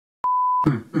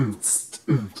Welcome to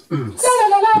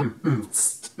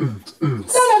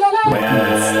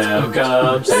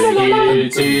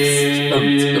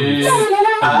YouTube.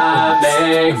 I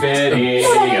make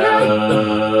videos.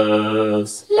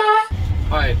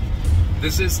 Hi,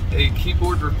 this is a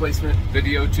keyboard replacement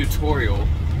video tutorial,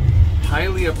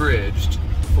 highly abridged,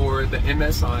 for the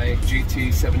MSI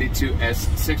GT72S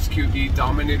 6QE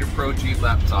Dominator Pro G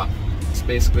laptop. It's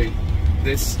basically,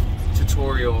 this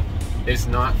tutorial is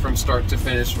not from start to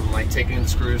finish, from like taking the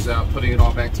screws out, putting it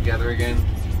all back together again.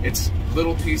 It's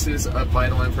little pieces of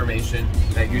vital information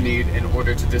that you need in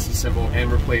order to disassemble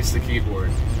and replace the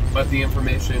keyboard. But the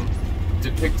information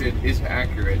depicted is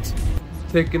accurate.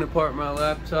 Taking apart my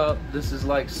laptop, this is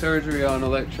like surgery on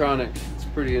electronics. It's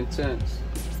pretty intense.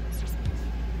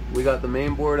 We got the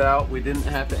main board out. We didn't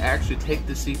have to actually take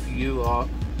the CPU off,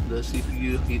 the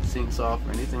CPU heat sinks off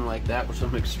or anything like that, which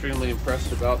I'm extremely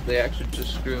impressed about. They actually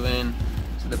just screw in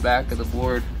to the back of the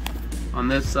board on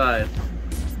this side,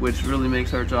 which really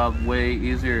makes our job way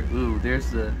easier. Ooh,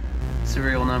 there's the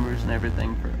serial numbers and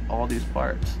everything for all these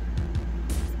parts.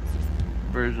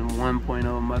 Version 1.0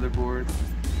 motherboard,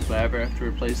 if I ever have to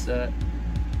replace that.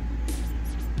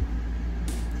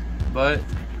 But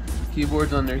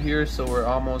keyboard's under here, so we're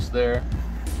almost there.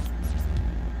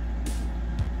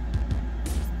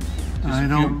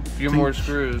 Just a few more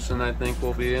screws and I think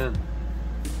we'll be in.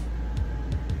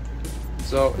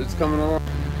 So it's coming along.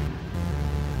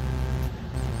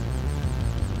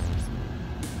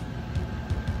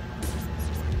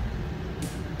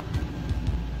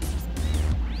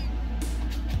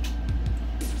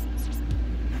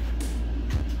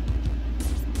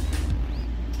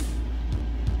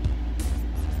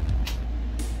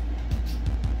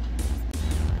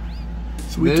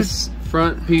 So this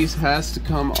front piece has to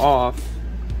come off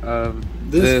of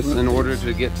this in order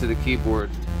to get to the keyboard.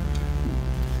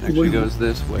 Actually goes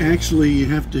this way. Actually, you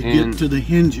have to get to the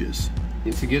hinges.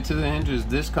 To get to the hinges,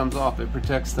 this comes off. It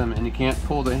protects them, and you can't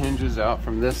pull the hinges out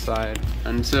from this side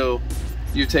until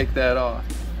you take that off.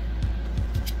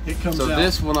 It comes out. So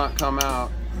this will not come out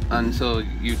until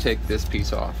you take this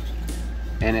piece off,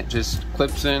 and it just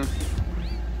clips in.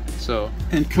 So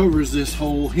and covers this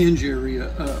whole hinge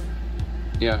area up.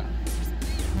 Yeah.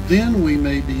 Then we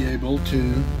may be able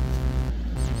to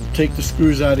take the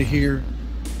screws out of here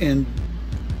and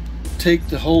take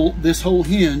this whole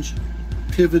hinge,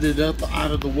 pivot it up out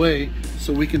of the way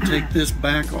so we can take this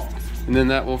back off. And then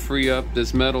that will free up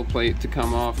this metal plate to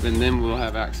come off, and then we'll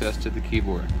have access to the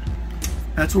keyboard.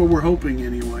 That's what we're hoping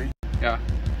anyway. Yeah.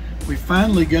 We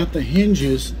finally got the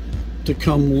hinges to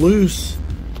come loose.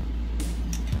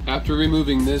 After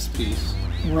removing this piece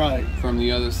from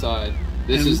the other side.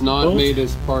 This is not made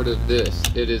as part of this.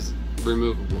 It is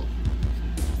removable.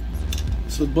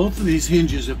 So both of these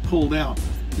hinges have pulled out.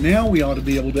 Now we ought to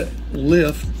be able to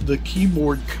lift the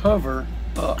keyboard cover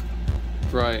up.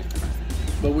 Right.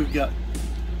 But we've got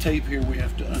tape here we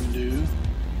have to undo.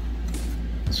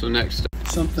 So next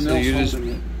something else holding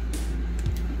it.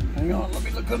 Hang on, let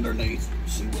me look underneath,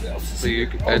 see what else is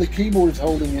here. Oh, the keyboard's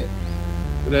holding it.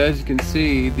 But as you can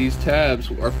see, these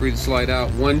tabs are free to slide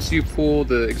out. Once you pull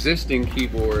the existing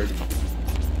keyboard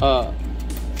up,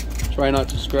 try not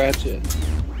to scratch it.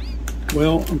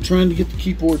 Well, I'm trying to get the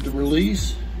keyboard to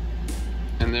release.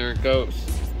 And there it goes.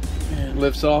 And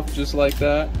lifts off just like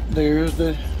that. There's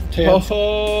the tabs.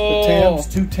 Oh! The tabs,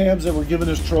 two tabs that were giving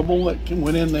us trouble that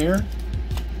went in there.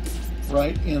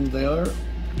 Right in there.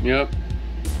 Yep.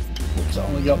 Oops, I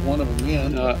only got one of them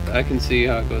in. I can see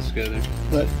how it goes together.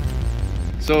 But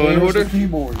so in order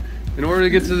to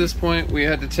get to this point, we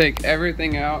had to take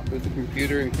everything out with the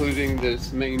computer, including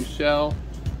this main shell,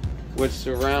 which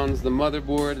surrounds the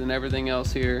motherboard and everything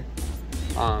else here.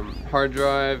 Hard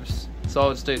drives,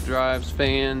 solid state drives,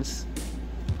 fans,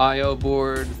 I/O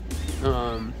board,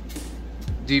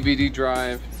 DVD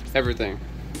drive, everything.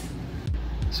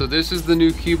 So this is the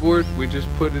new keyboard. We just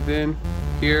put it in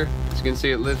here. As you can see,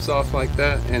 it lifts off like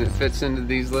that, and it fits into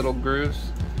these little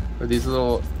grooves, or these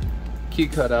little key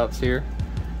cutouts here.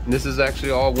 And this is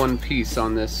actually all one piece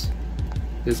on this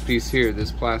piece here,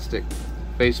 this plastic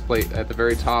faceplate at the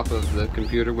very top of the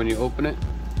computer when you open it.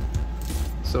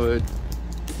 So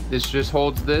this just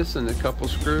holds this and a couple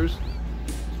screws,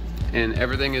 and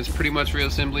everything is pretty much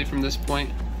reassembly from this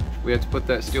point. We have to put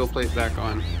that steel plate back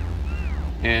on,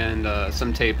 and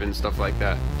some tape and stuff like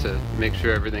that to make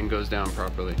sure everything goes down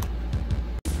properly.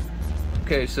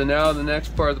 Okay, so now the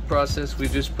next part of the process, we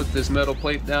just put this metal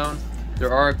plate down.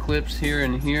 There are clips here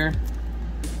and here.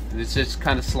 It just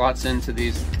kind of slots into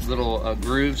these little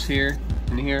grooves here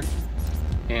and here.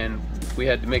 And we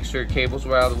had to make sure cables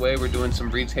were out of the way. We're doing some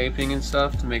retaping and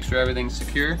stuff to make sure everything's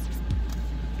secure.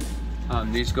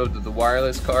 These go to the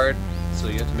wireless card, so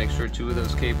you have to make sure 2 of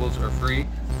those cables are free.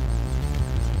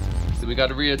 So we got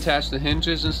to reattach the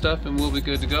hinges and stuff, and we'll be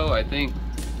good to go, I think.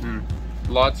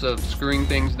 Lots of screwing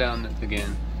things down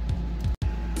again.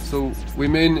 So we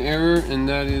made an error, and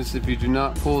that is if you do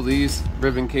not pull these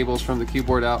ribbon cables from the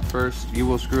keyboard out first, you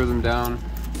will screw them down,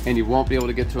 and you won't be able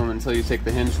to get to them until you take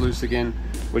the hinge loose again,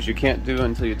 which you can't do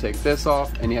until you take this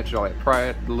off, and you have to like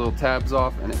pry the little tabs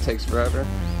off, and it takes forever.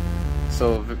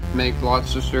 So make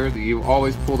lots of sure that you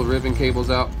always pull the ribbon cables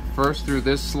out first through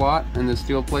this slot and this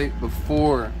steel plate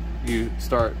before you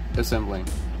start assembling.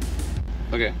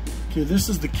 Okay, this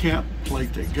is the cap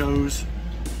plate that goes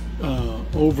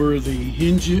over the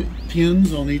hinge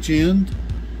pins on each end,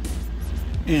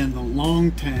 and the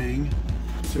long tang.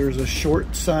 So there's a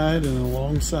short side and a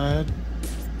long side.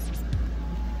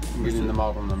 I'm getting the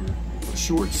model number. A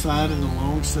short side and a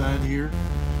long side here.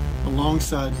 The long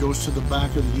side goes to the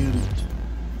back of the unit.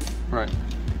 Right.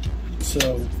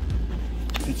 So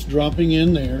it's dropping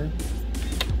in there,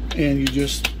 and you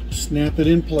just snap it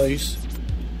in place.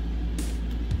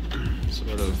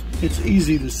 Sort of. It's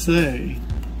easy to say.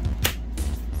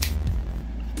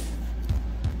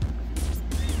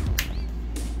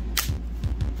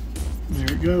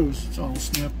 There it goes. It's all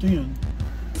snapped in.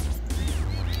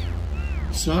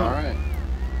 So, all right.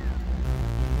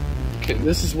 Okay.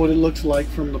 This is what it looks like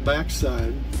from the back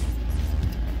side.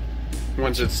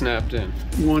 Once it's snapped in.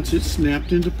 Once it's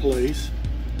snapped into place.